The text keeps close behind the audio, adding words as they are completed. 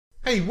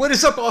Hey, what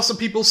is up, awesome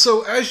people?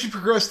 So as you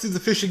progress through the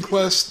fishing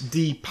quest,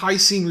 the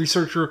Piscine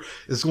researcher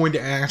is going to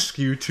ask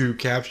you to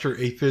capture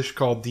a fish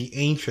called the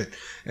Ancient.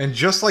 And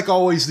just like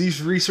always,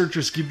 these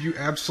researchers give you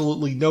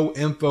absolutely no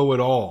info at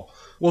all.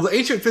 Well, the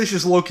Ancient fish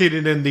is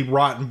located in the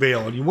Rotten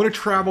Vale, and you want to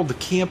travel to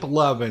Camp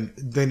 11,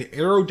 then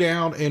arrow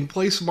down and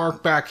place a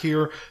mark back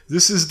here.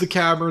 This is the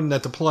cavern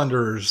that the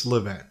plunderers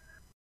live in.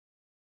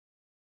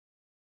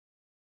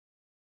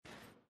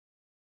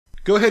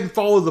 Go ahead and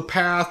follow the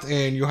path,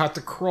 and you'll have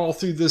to crawl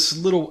through this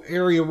little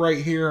area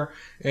right here,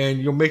 and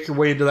you'll make your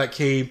way into that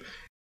cave.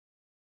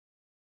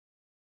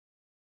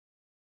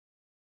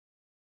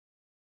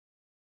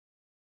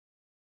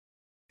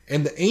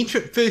 And the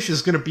Ancient fish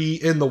is going to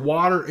be in the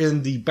water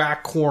in the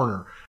back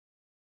corner.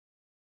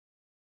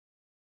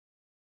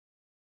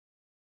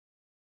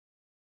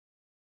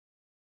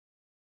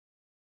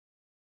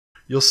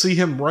 You'll see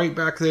him right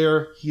back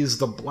there. He is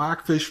the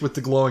black fish with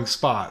the glowing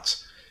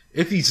spots.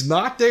 If he's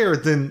not there,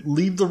 then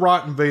leave the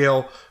Rotten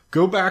Vale,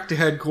 go back to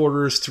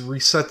headquarters to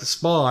reset the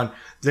spawn,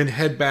 then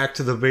head back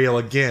to the Vale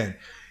again.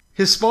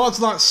 His spawn's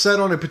not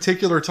set on a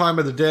particular time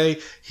of the day,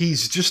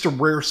 he's just a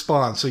rare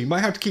spawn, so you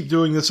might have to keep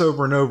doing this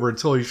over and over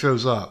until he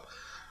shows up.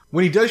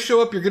 When he does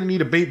show up, you're going to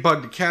need a bait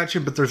bug to catch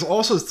him, but there's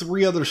also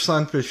 3 other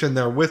sunfish in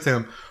there with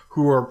him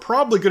who are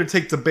probably going to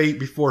take the bait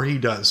before he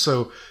does,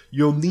 so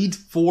you'll need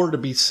 4 to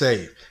be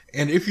safe.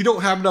 And if you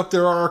don't have enough,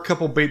 there are a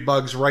couple bait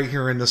bugs right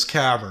here in this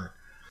cavern.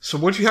 So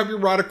once you have your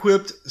rod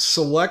equipped,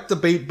 select the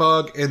bait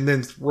bug and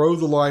then throw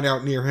the line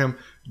out near him.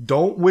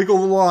 Don't wiggle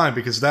the line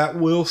because that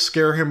will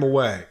scare him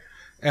away.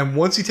 And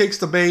once he takes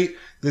the bait,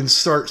 then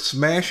start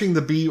smashing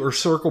the B or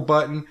circle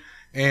button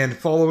and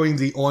following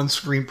the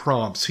on-screen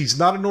prompts. He's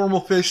not a normal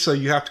fish, so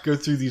you have to go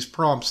through these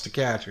prompts to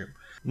catch him.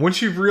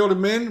 Once you've reeled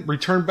him in,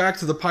 return back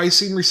to the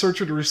Piscine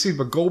researcher to receive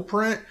a gold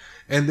print,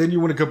 and then you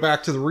want to go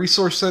back to the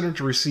resource center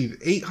to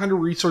receive 800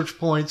 research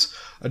points,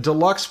 a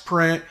deluxe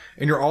print,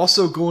 and you're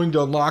also going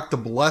to unlock the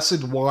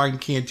blessed wine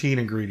canteen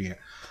ingredient.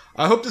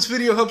 I hope this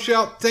video helps you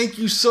out. Thank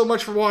you so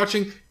much for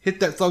watching. Hit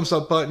that thumbs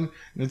up button,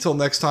 and until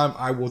next time,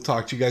 I will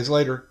talk to you guys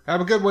later.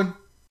 Have a good one.